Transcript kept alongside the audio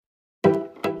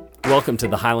Welcome to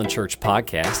the Highland Church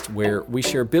podcast, where we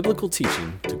share biblical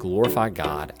teaching to glorify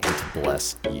God and to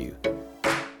bless you.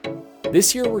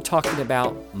 This year, we're talking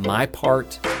about my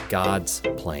part, God's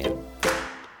plan.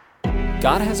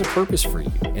 God has a purpose for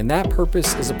you, and that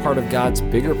purpose is a part of God's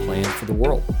bigger plan for the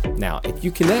world. Now, if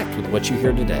you connect with what you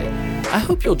hear today, I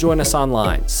hope you'll join us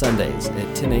online Sundays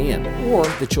at 10 a.m., or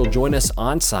that you'll join us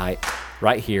on site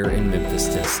right here in Memphis,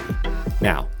 Tennessee.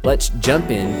 Now, let's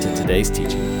jump into today's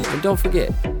teaching, and don't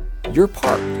forget, you're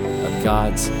part of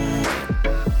God's plan.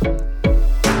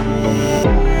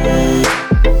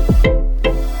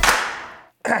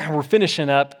 We're finishing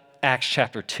up Acts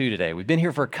chapter 2 today. We've been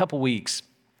here for a couple weeks.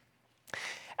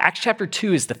 Acts chapter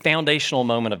 2 is the foundational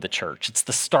moment of the church. It's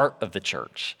the start of the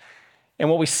church. And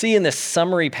what we see in this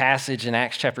summary passage in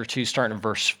Acts chapter 2, starting in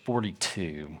verse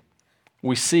 42,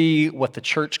 we see what the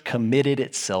church committed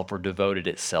itself or devoted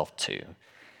itself to.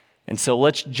 And so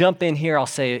let's jump in here. I'll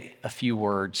say a few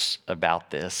words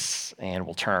about this, and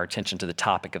we'll turn our attention to the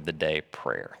topic of the day,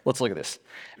 prayer. Let's look at this.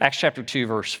 Acts chapter 2,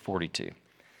 verse 42.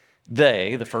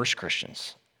 They, the first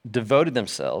Christians, devoted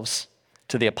themselves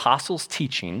to the apostles'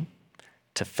 teaching,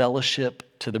 to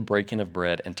fellowship, to the breaking of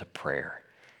bread, and to prayer.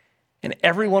 And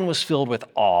everyone was filled with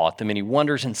awe at the many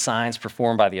wonders and signs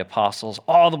performed by the apostles.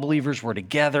 All the believers were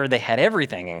together. They had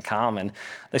everything in common.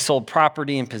 They sold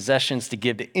property and possessions to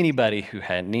give to anybody who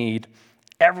had need.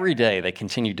 Every day they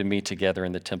continued to meet together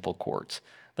in the temple courts.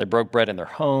 They broke bread in their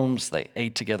homes. They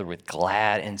ate together with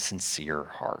glad and sincere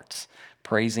hearts,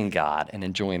 praising God and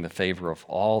enjoying the favor of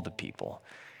all the people.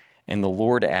 And the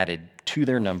Lord added to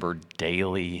their number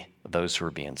daily those who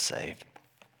were being saved.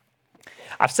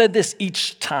 I've said this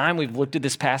each time we've looked at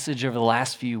this passage over the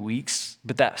last few weeks,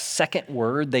 but that second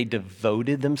word, they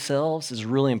devoted themselves, is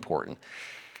really important.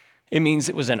 It means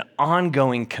it was an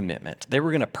ongoing commitment. They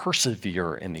were going to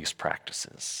persevere in these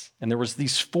practices. And there was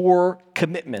these four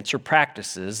commitments or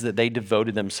practices that they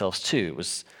devoted themselves to. It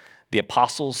was the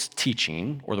apostles'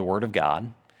 teaching, or the word of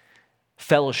God,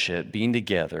 fellowship, being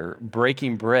together,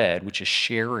 breaking bread, which is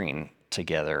sharing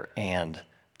together, and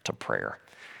to prayer.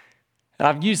 And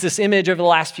I've used this image over the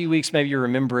last few weeks, maybe you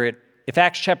remember it. If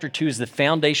Acts chapter 2 is the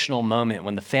foundational moment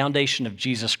when the foundation of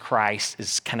Jesus Christ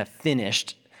is kind of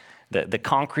finished, the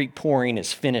concrete pouring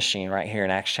is finishing right here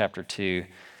in Acts chapter 2.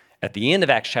 At the end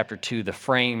of Acts chapter 2, the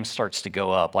frame starts to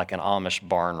go up like an Amish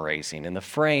barn raising. And the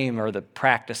frame are the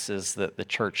practices that the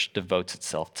church devotes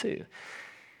itself to. And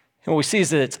what we see is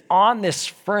that it's on this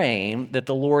frame that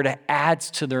the Lord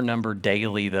adds to their number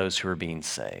daily those who are being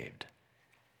saved.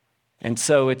 And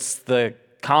so it's the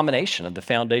combination of the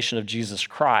foundation of Jesus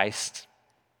Christ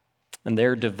and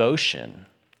their devotion,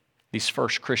 these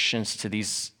first Christians, to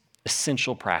these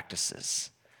essential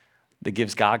practices that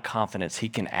gives God confidence he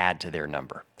can add to their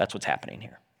number. That's what's happening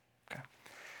here. Okay.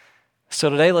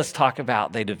 So today let's talk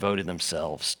about they devoted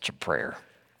themselves to prayer.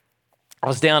 I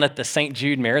was down at the St.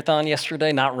 Jude Marathon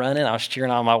yesterday, not running. I was cheering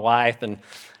on my wife and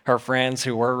her friends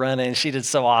who were running. She did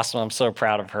so awesome. I'm so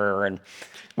proud of her. And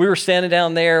we were standing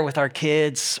down there with our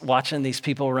kids watching these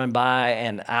people run by,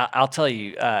 and I'll tell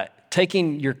you,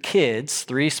 taking your kids,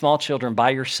 3 small children,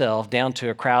 by yourself down to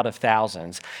a crowd of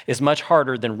thousands is much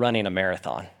harder than running a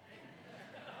marathon.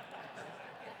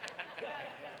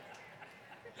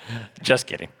 Just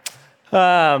kidding.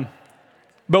 But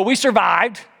we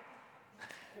survived.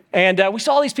 And we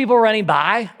saw these people running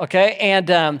by, okay?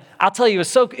 And I'll tell you, it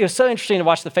was so interesting to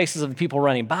watch the faces of the people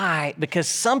running by, because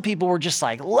some people were just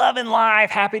like loving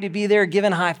life, happy to be there,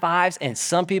 giving high fives, and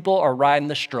some people are riding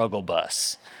the struggle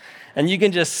bus. And you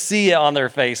can just see it on their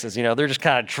faces. You know, they're just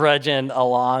kind of trudging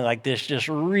along like this, just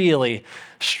really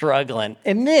struggling.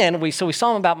 And then we saw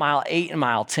them about mile 8 and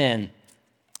mile 10.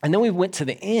 And then we went to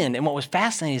the end, and what was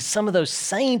fascinating is some of those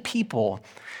same people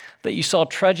that you saw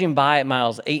trudging by at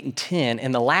miles 8 and 10,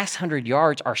 and the last 100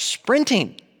 yards are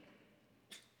sprinting.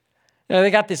 You know, they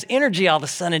got this energy all of a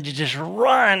sudden to just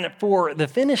run for the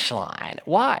finish line.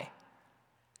 Why?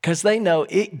 Because they know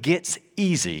it gets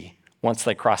easy once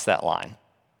they cross that line.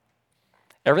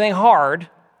 Everything hard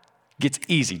gets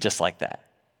easy just like that,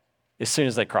 as soon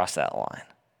as they cross that line.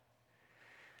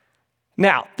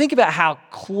 Now, think about how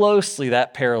closely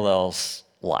that parallels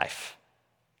life.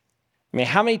 I mean,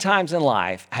 how many times in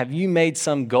life have you made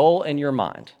some goal in your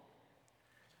mind?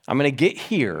 I'm going to get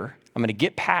here. I'm going to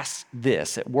get past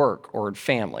this at work or at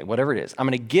family, whatever it is. I'm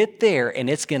going to get there, and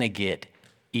it's going to get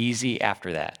easy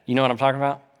after that. You know what I'm talking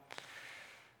about?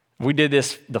 We did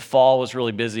this. The fall was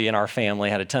really busy in our family.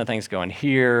 Had a ton of things going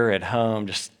here, at home,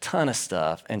 just a ton of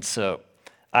stuff. And so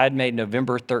I had made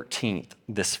November 13th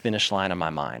this finish line in my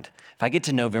mind. If I get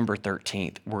to November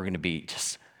 13th, we're going to be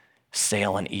just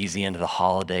sailing easy into the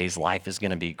holidays. Life is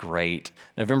going to be great.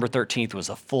 November 13th was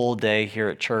a full day here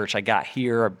at church. I got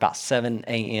here about 7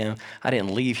 a.m. I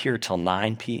didn't leave here till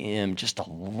 9 p.m., just a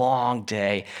long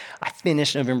day. I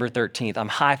finished November 13th. I'm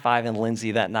high-fiving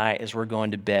Lindsay that night as we're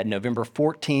going to bed. November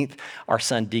 14th, our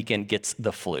son Deacon gets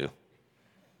the flu.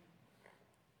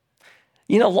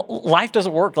 You know, life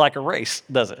doesn't work like a race,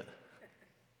 does it?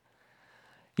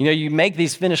 You know, you make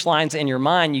these finish lines in your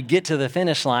mind, you get to the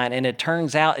finish line, and it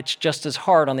turns out it's just as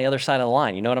hard on the other side of the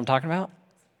line. You know what I'm talking about?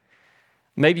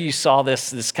 Maybe you saw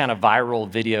this kind of viral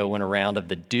video went around of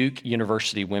the Duke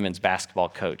University women's basketball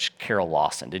coach, Carol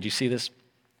Lawson. Did you see this?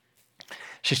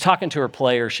 She's talking to her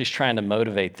players. She's trying to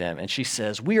motivate them. And she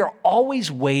says, "We are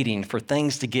always waiting for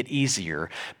things to get easier,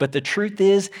 but the truth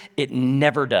is it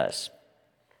never does.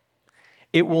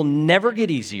 It will never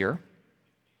get easier.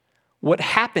 What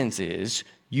happens is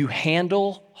you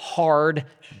handle hard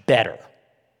better.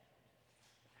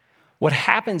 What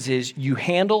happens is you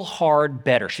handle hard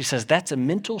better." She says that's a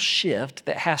mental shift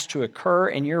that has to occur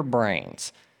in your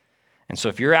brains. And so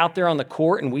if you're out there on the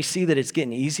court and we see that it's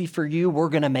getting easy for you, we're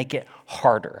going to make it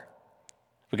harder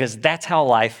because that's how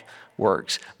life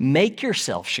works. Make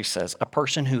yourself, she says, a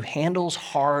person who handles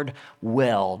hard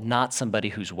well, not somebody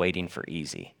who's waiting for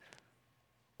easy.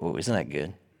 Oh, isn't that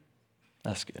good?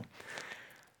 That's good.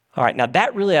 All right, now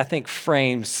that really, I think,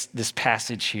 frames this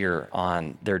passage here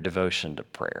on their devotion to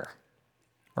prayer.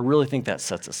 I really think that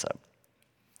sets us up.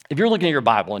 If you're looking at your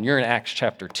Bible and you're in Acts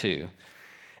chapter 2,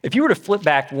 if you were to flip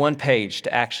back one page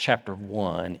to Acts chapter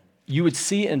 1, you would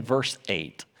see in verse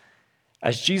 8,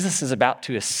 as Jesus is about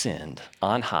to ascend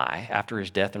on high after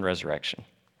his death and resurrection,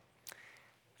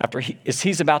 as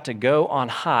he's about to go on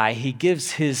high, he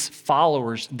gives his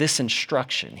followers this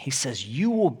instruction. He says, "You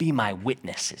will be my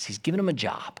witnesses." He's giving them a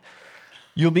job.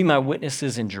 "You'll be my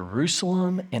witnesses in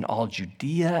Jerusalem, in all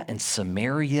Judea and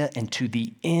Samaria, and to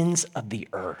the ends of the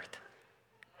earth."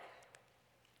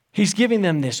 He's giving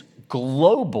them this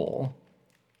global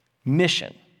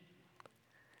mission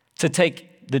to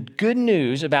take the good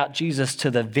news about Jesus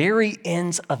to the very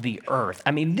ends of the earth.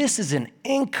 I mean, this is an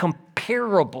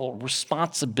incomparable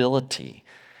responsibility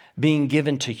being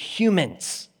given to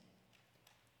humans.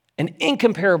 An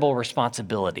incomparable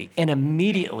responsibility. And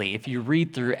immediately, if you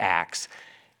read through Acts,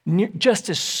 just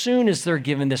as soon as they're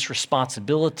given this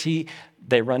responsibility,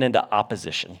 they run into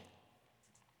opposition.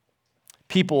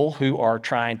 People who are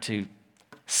trying to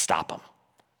stop them,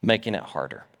 making it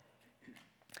harder.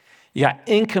 You got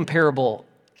incomparable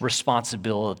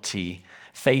responsibility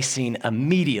facing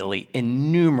immediately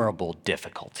innumerable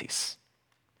difficulties.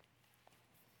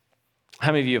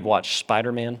 How many of you have watched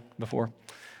Spider-Man before?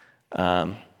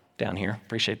 Down here,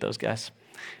 appreciate those guys.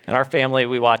 In our family,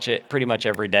 we watch it pretty much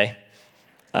every day.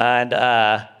 And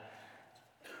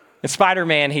in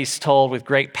Spider-Man, he's told with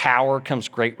great power comes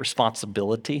great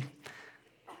responsibility.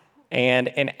 And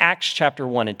in Acts chapter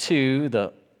 1 and 2,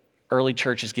 the early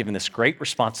church is given this great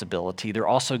responsibility. They're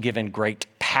also given great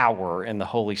power in the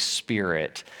Holy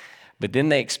Spirit, but then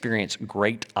they experience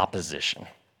great opposition.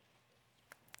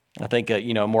 I think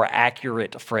a more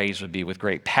accurate phrase would be with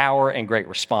great power and great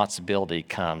responsibility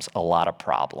comes a lot of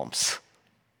problems.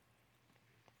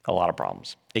 A lot of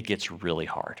problems. It gets really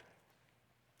hard.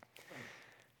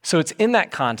 So it's in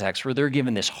that context where they're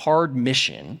given this hard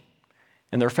mission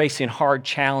and they're facing hard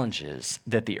challenges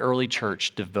that the early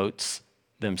church devotes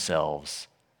themselves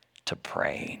to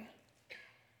praying.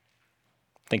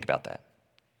 Think about that.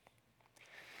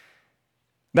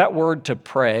 That word to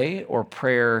pray or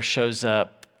prayer shows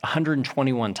up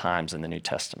 121 times in the New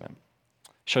Testament.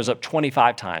 Shows up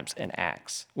 25 times in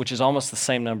Acts, which is almost the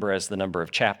same number as the number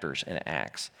of chapters in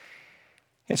Acts.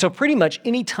 And so pretty much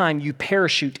any time you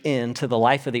parachute into the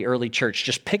life of the early church,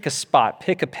 just pick a spot,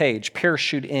 pick a page,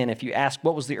 parachute in. If you ask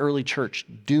what was the early church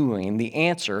doing, the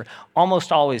answer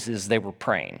almost always is they were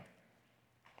praying.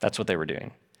 That's what they were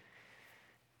doing.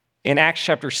 In Acts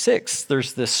chapter 6,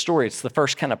 there's this story. It's the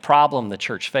first kind of problem the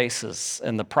church faces.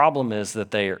 And the problem is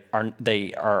that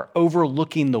they are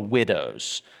overlooking the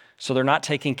widows. So they're not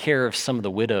taking care of some of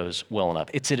the widows well enough.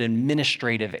 It's an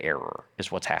administrative error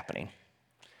is what's happening.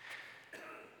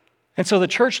 And so the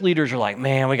church leaders are like,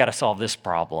 man, we got to solve this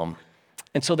problem.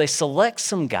 And so they select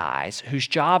some guys whose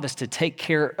job is to take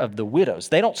care of the widows.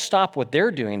 They don't stop what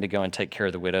they're doing to go and take care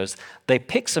of the widows. They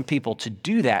pick some people to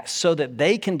do that so that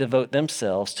they can devote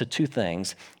themselves to two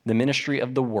things, the ministry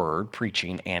of the word,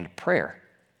 preaching, and prayer.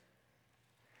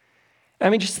 I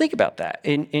mean, just think about that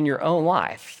in your own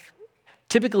life.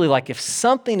 Typically, like if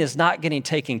something is not getting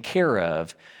taken care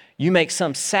of, you make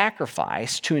some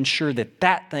sacrifice to ensure that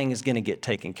that thing is going to get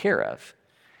taken care of.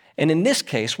 And in this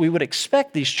case, we would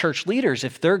expect these church leaders,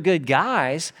 if they're good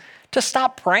guys, to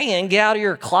stop praying, get out of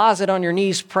your closet on your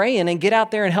knees praying, and get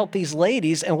out there and help these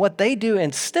ladies. And what they do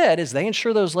instead is they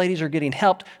ensure those ladies are getting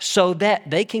helped so that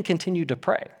they can continue to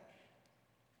pray.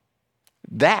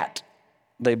 That,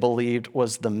 they believed,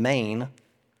 was the main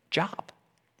job.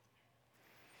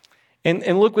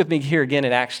 And look with me here again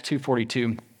at Acts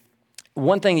 2:42.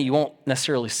 One thing that you won't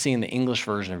necessarily see in the English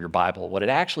version of your Bible, what it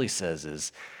actually says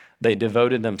is they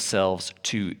devoted themselves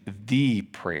to the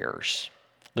prayers.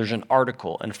 There's an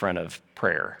article in front of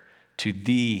prayer, to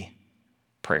the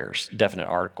prayers, definite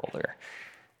article there.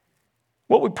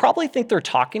 What we probably think they're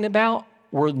talking about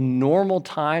were normal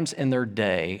times in their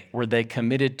day where they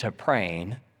committed to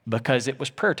praying because it was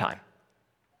prayer time.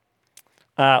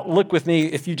 Look with me,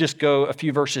 if you just go a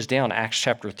few verses down, Acts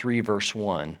chapter 3, verse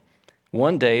 1.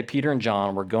 One day, Peter and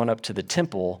John were going up to the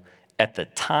temple at the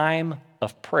time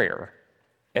of prayer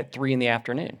at 3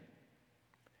 p.m.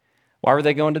 Why were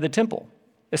they going to the temple?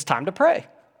 It's time to pray.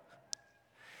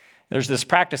 There's this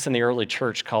practice in the early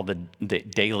church called the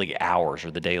daily hours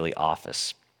or the daily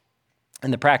office.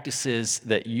 And the practice is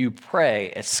that you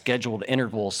pray at scheduled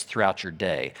intervals throughout your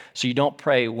day. So you don't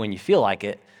pray when you feel like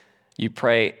it. You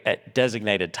pray at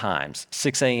designated times,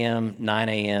 6 a.m., 9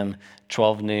 a.m.,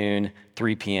 12 noon,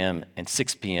 3 p.m., and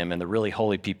 6 p.m., and the really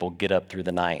holy people get up through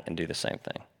the night and do the same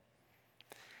thing.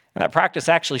 And that practice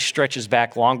actually stretches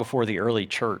back long before the early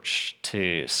church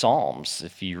to Psalms.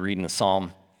 If you read in the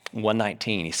Psalm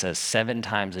 119, he says, 7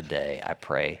 times a day I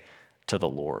pray to the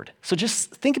Lord. So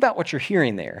just think about what you're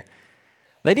hearing there.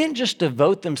 They didn't just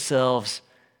devote themselves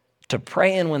to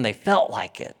praying when they felt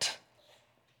like it.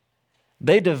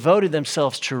 They devoted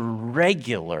themselves to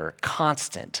regular,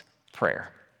 constant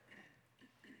prayer.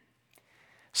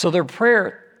 So their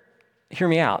prayer, hear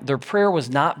me out, their prayer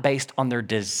was not based on their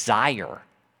desire.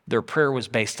 Their prayer was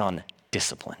based on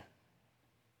discipline.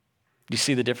 Do you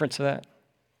see the difference of that?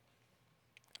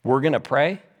 We're going to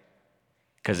pray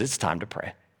because it's time to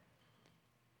pray.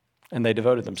 And they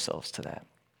devoted themselves to that.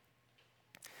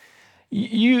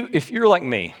 If you're like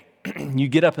me, you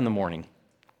get up in the morning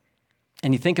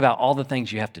and you think about all the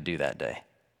things you have to do that day.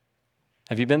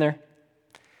 Have you been there?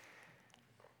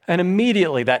 And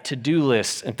immediately that to-do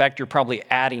list, in fact, you're probably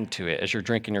adding to it as you're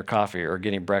drinking your coffee or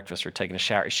getting breakfast or taking a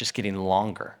shower. It's just getting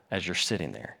longer as you're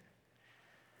sitting there.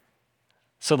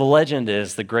 So the legend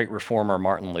is the great reformer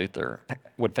Martin Luther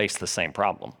would face the same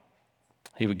problem.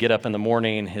 He would get up in the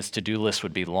morning, his to-do list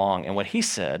would be long. And what he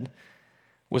said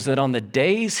was that on the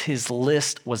days his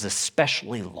list was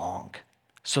especially long,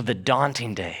 so the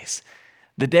daunting days,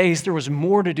 the days there was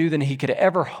more to do than he could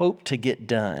ever hope to get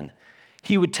done,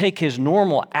 he would take his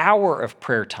normal hour of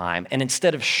prayer time, and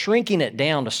instead of shrinking it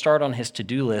down to start on his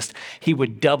to-do list, he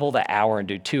would double the hour and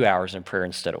do 2 hours in prayer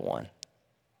instead of 1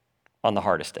 on the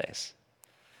hardest days,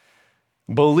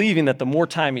 believing that the more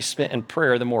time he spent in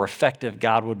prayer, the more effective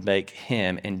God would make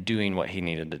him in doing what he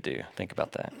needed to do. Think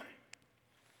about that.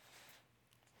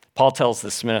 Paul tells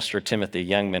this minister, Timothy, a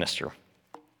young minister,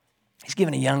 he's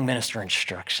giving a young minister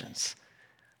instructions.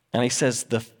 And he says,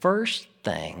 the first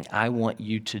thing I want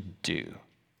you to do,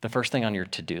 the first thing on your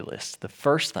to-do list, the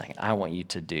first thing I want you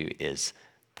to do is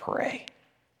pray.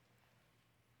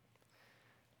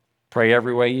 Pray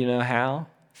every way you know how,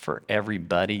 for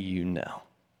everybody you know.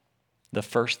 The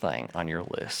first thing on your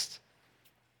list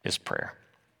is prayer.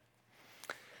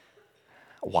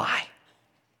 Why?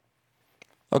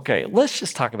 Okay, let's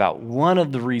just talk about one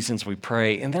of the reasons we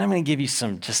pray, and then I'm going to give you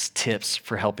some just tips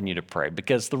for helping you to pray.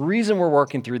 Because the reason we're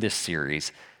working through this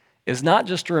series is not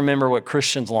just to remember what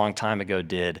Christians a long time ago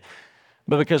did,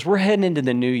 but because we're heading into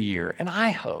the new year, and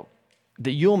I hope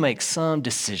that you'll make some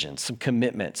decisions, some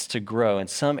commitments to grow in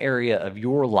some area of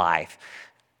your life,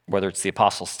 whether it's the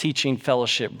apostles' teaching,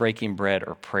 fellowship, breaking bread,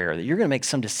 or prayer, that you're going to make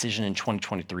some decision in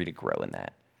 2023 to grow in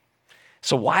that.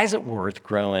 So why is it worth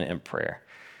growing in prayer?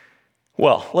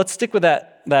 Well, let's stick with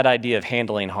that idea of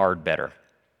handling hard better.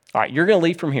 All right, you're going to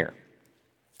leave from here.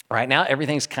 Right now,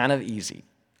 everything's kind of easy.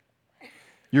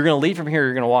 You're going to leave from here,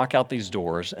 you're going to walk out these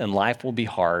doors, and life will be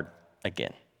hard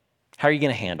again. How are you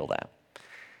going to handle that?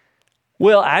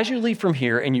 Well, as you leave from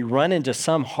here and you run into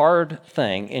some hard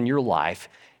thing in your life,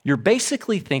 you're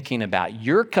basically thinking about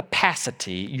your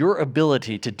capacity, your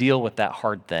ability to deal with that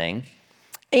hard thing,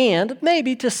 and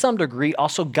maybe to some degree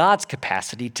also God's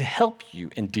capacity to help you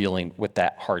in dealing with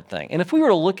that hard thing. And if we were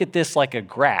to look at this like a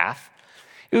graph,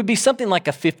 it would be something like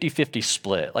a 50-50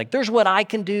 split. Like there's what I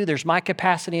can do, there's my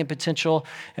capacity and potential,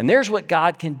 and there's what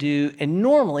God can do. And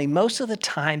normally, most of the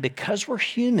time, because we're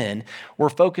human, we're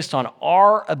focused on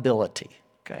our ability,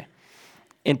 okay?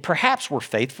 And perhaps we're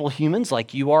faithful humans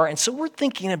like you are, and so we're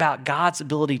thinking about God's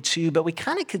ability too, but we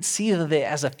kind of conceive of it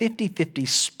as a 50-50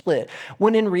 split,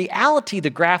 when in reality, the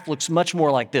graph looks much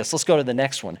more like this. Let's go to the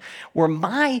next one, where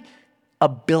my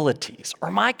abilities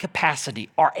or my capacity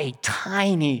are a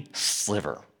tiny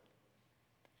sliver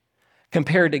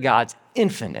compared to God's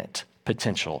infinite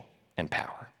potential and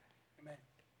power. Amen.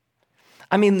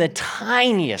 I mean, the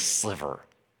tiniest sliver,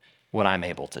 what I'm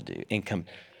able to do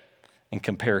in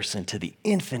comparison to the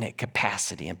infinite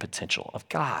capacity and potential of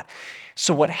God.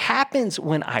 So what happens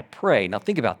when I pray, now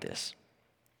think about this.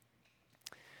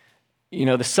 You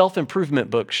know, the self-improvement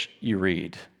books you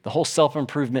read, the whole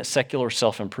self-improvement, secular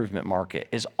self-improvement market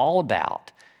is all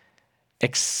about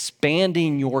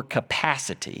expanding your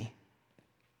capacity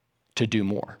to do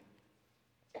more.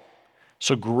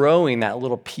 So growing that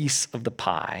little piece of the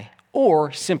pie,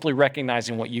 or simply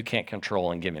recognizing what you can't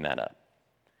control and giving that up.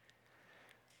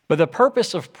 But the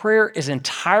purpose of prayer is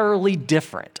entirely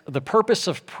different. The purpose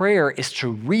of prayer is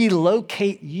to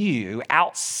relocate you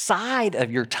outside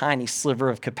of your tiny sliver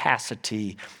of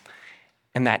capacity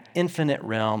and that infinite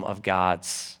realm of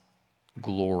God's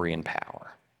glory and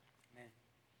power,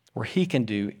 where He can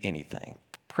do anything.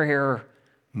 Prayer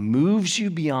moves you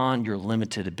beyond your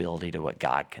limited ability to what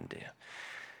God can do.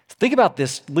 Think about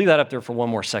this. Leave that up there for one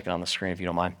more second on the screen, if you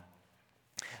don't mind.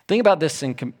 Think about this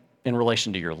in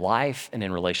relation to your life and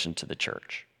in relation to the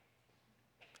church.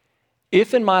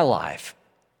 If in my life,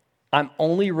 I'm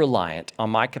only reliant on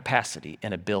my capacity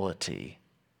and ability,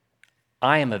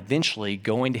 I am eventually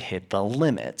going to hit the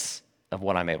limits of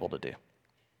what I'm able to do.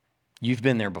 You've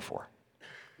been there before.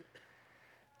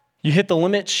 You hit the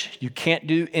limits you can't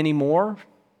do anymore,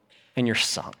 and you're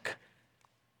sunk.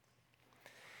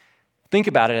 Think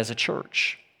about it as a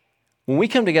church. When we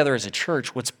come together as a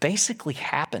church, what's basically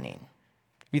happening,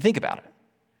 if you think about it,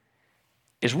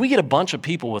 is we get a bunch of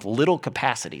people with little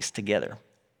capacities together,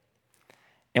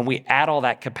 and we add all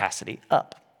that capacity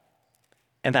up,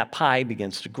 and that pie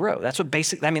begins to grow. That's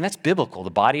that's biblical. The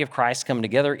body of Christ coming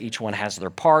together, each one has their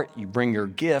part, you bring your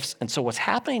gifts, and so what's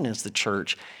happening as the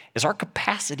church is our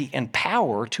capacity and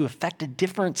power to affect a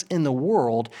difference in the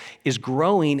world is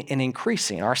growing and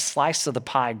increasing. Our slice of the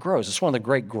pie grows. It's one of the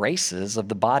great graces of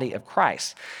the body of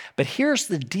Christ. But here's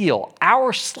the deal.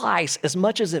 Our slice, as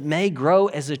much as it may grow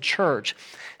as a church,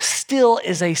 still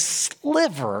is a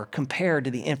sliver compared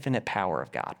to the infinite power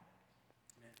of God.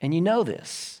 And you know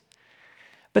this.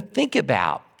 But think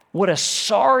about what a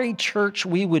sorry church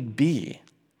we would be,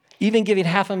 even giving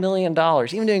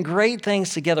 $500,000, even doing great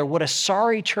things together, what a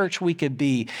sorry church we could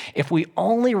be if we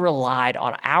only relied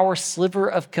on our sliver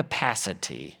of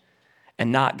capacity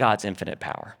and not God's infinite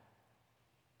power.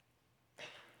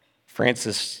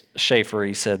 Francis Schaeffer,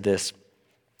 he said this.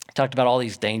 He talked about all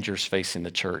these dangers facing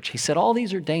the church. He said, all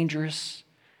these are dangerous,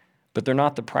 but they're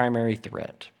not the primary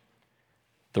threat.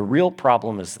 The real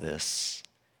problem is this: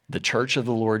 the church of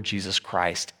the Lord Jesus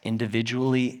Christ,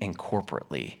 individually and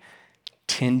corporately,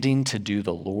 tending to do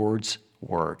the Lord's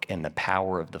work in the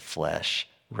power of the flesh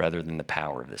rather than the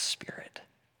power of the Spirit.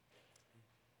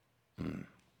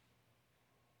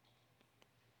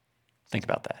 Think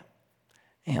about that.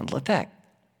 And let that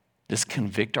just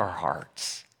convict our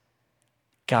hearts.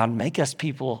 God, make us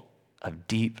people of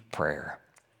deep prayer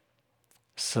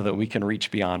so that we can reach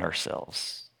beyond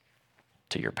ourselves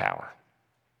to your power.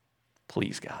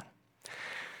 Please, God.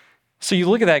 So you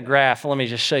look at that graph, let me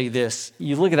just show you this.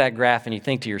 You look at that graph and you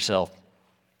think to yourself,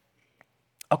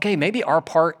 okay, maybe our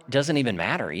part doesn't even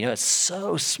matter. You know, it's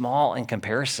so small in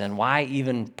comparison. Why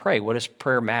even pray? What does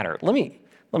prayer matter? Let me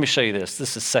show you this.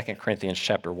 This is 2 Corinthians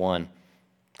chapter 1.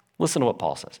 Listen to what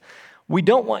Paul says. We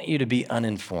don't want you to be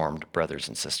uninformed, brothers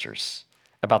and sisters,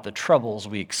 about the troubles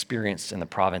we experienced in the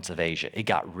province of Asia. It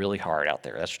got really hard out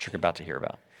there. That's what you're about to hear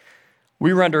about.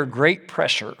 We were under great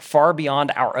pressure, far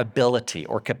beyond our ability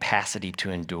or capacity to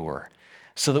endure,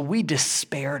 so that we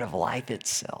despaired of life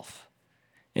itself.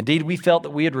 Indeed, we felt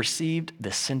that we had received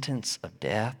the sentence of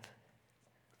death.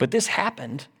 But this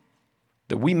happened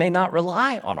that we may not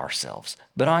rely on ourselves,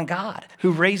 but on God,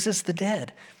 who raises the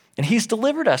dead. And He's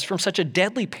delivered us from such a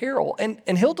deadly peril,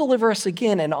 and He'll deliver us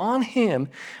again. And on Him,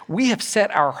 we have set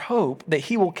our hope that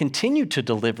He will continue to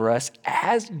deliver us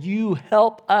as you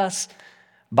help us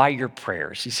by your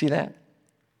prayers. You see that?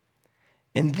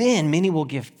 And then many will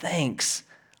give thanks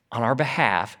on our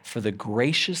behalf for the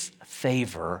gracious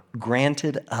favor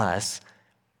granted us.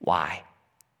 Why?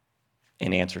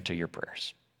 In answer to your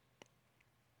prayers.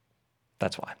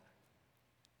 That's why.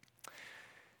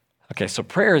 Okay, so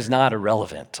prayer is not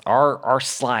irrelevant. Our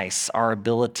slice, our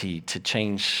ability to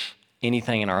change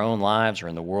anything in our own lives or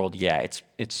in the world, it's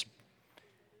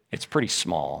pretty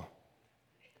small.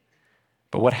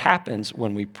 But what happens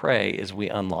when we pray is we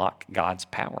unlock God's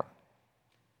power.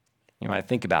 You might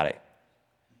think about it.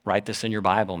 Write this in your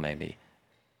Bible maybe.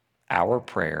 Our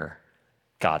prayer,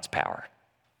 God's power.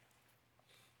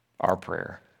 Our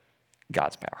prayer,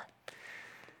 God's power.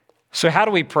 So how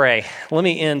do we pray? Let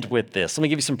me end with this. Let me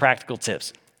give you some practical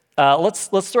tips.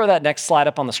 Let's throw that next slide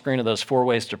up on the screen of those 4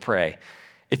 ways to pray.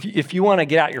 If you want to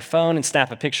get out your phone and snap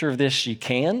a picture of this, you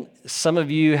can. Some of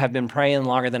you have been praying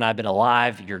longer than I've been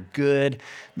alive. You're good.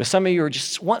 But some of you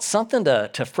just want something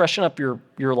to freshen up your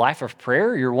life of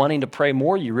prayer. You're wanting to pray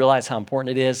more. You realize how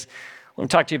important it is. Let me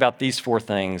talk to you about these 4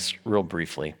 things real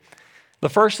briefly. The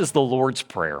first is the Lord's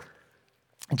Prayer.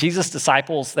 Jesus'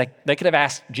 disciples, they could have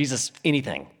asked Jesus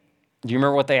anything. Do you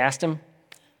remember what they asked him?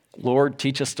 Lord,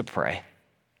 teach us to pray.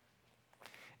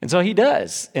 And so he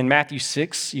does. In Matthew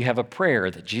 6, you have a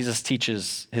prayer that Jesus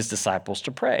teaches his disciples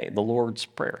to pray, the Lord's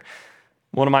Prayer.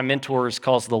 One of my mentors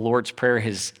calls the Lord's Prayer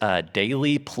his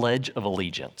daily pledge of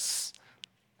allegiance.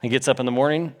 He gets up in the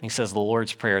morning, he says the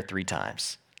Lord's Prayer 3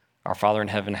 times. Our Father in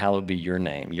heaven, hallowed be your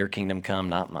name. Your kingdom come,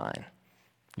 not mine.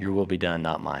 Your will be done,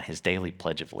 not mine. His daily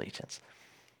pledge of allegiance.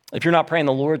 If you're not praying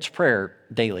the Lord's Prayer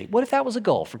daily, what if that was a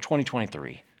goal for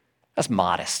 2023? That's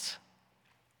modest.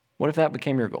 What if that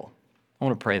became your goal? I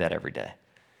want to pray that every day.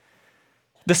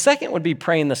 The second would be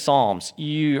praying the Psalms.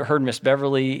 You heard Miss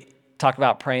Beverly talk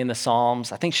about praying the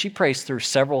Psalms. I think she prays through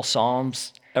several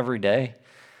Psalms every day.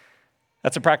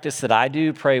 That's a practice that I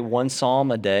do, pray 1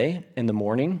 Psalm a day in the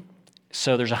morning.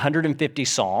 So there's 150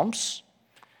 Psalms.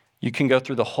 You can go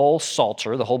through the whole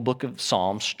Psalter, the whole book of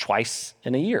Psalms, twice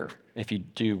in a year. If you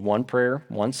do 1 prayer,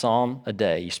 1 Psalm a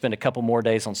day, you spend a couple more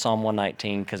days on Psalm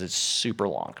 119 because it's super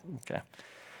long, okay?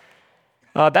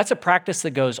 That's a practice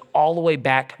that goes all the way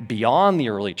back beyond the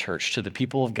early church to the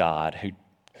people of God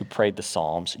who prayed the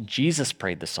Psalms. Jesus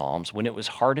prayed the Psalms. When it was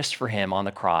hardest for him on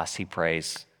the cross, he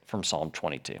prays from Psalm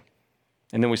 22.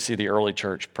 And then we see the early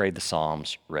church prayed the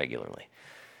Psalms regularly.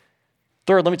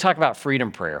 Third, let me talk about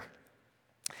freedom prayer.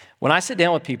 When I sit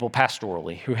down with people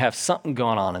pastorally who have something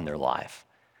going on in their life,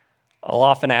 I'll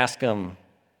often ask them,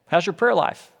 how's your prayer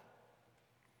life?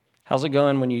 How's it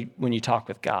going when you talk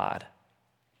with God?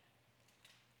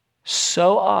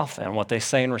 So often what they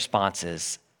say in response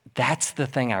is, that's the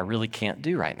thing I really can't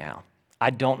do right now.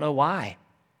 I don't know why.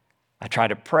 I try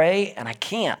to pray and I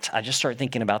can't. I just start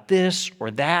thinking about this or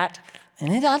that.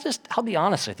 And then I'll be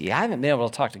honest with you, I haven't been able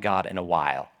to talk to God in a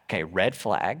while. Okay, red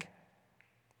flag.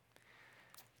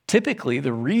 Typically,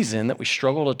 the reason that we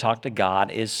struggle to talk to God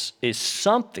is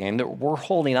something that we're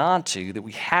holding on to that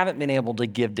we haven't been able to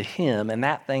give to him, and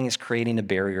that thing is creating a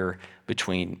barrier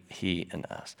between he and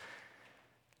us.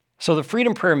 So the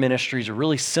Freedom Prayer Ministry is a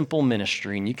really simple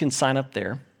ministry, and you can sign up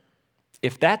there.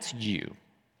 If that's you,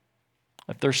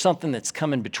 if there's something that's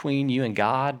coming between you and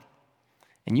God,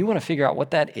 and you want to figure out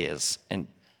what that is, and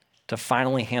to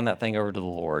finally hand that thing over to the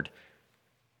Lord,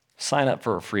 sign up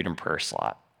for a Freedom Prayer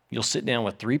slot. You'll sit down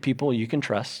with 3 people you can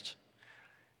trust,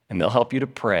 and they'll help you to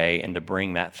pray and to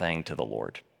bring that thing to the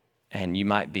Lord. And you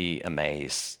might be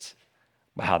amazed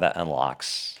by how that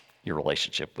unlocks your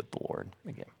relationship with the Lord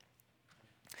again.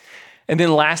 And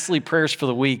then lastly, prayers for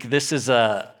the week. This is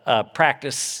a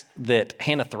practice that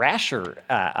Hannah Thrasher,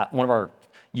 one of our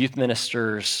youth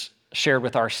ministers, shared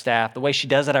with our staff. The way she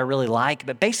does it, I really like.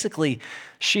 But basically,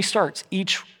 she starts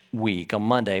each week on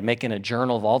Monday making a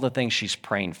journal of all the things she's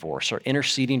praying for. So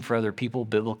interceding for other people,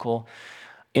 biblical.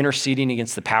 Interceding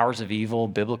against the powers of evil,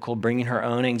 biblical. Bringing her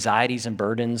own anxieties and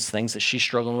burdens, things that she's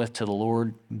struggling with, to the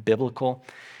Lord, biblical.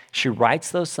 She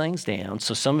writes those things down.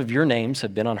 So some of your names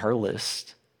have been on her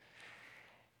list.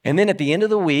 And then at the end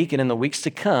of the week and in the weeks to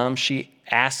come, she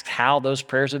asks how those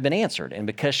prayers have been answered. And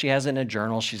because she has it in a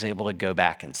journal, she's able to go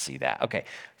back and see that. Okay,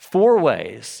 4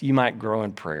 ways you might grow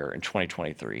in prayer in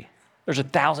 2023. There's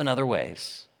 1,000 other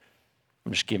ways.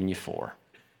 I'm just giving you 4.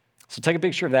 So take a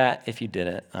picture of that if you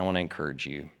didn't. I want to encourage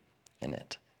you in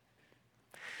it.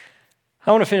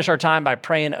 I want to finish our time by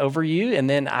praying over you, and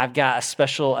then I've got a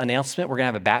special announcement. We're going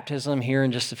to have a baptism here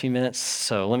in just a few minutes,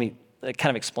 so let me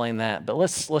kind of explain that. But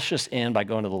let's just end by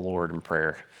going to the Lord in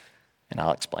prayer, and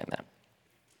I'll explain that.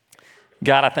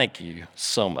 God, I thank you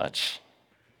so much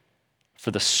for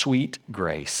the sweet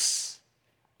grace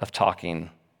of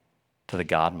talking to the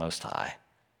God Most High,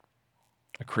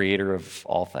 the creator of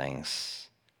all things,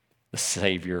 the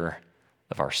Savior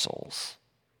of our souls.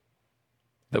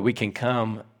 That we can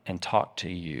come and talk to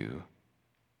you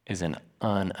is an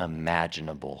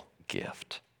unimaginable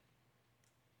gift.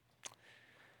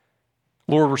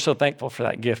 Lord, we're so thankful for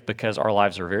that gift because our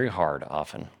lives are very hard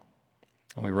often.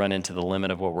 And we run into the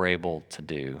limit of what we're able to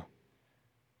do.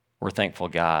 We're thankful,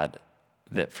 God,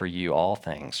 that for you all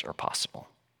things are possible.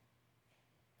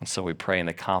 And so we pray in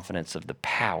the confidence of the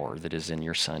power that is in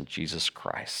your Son, Jesus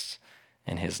Christ.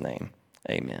 In his name,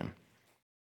 amen.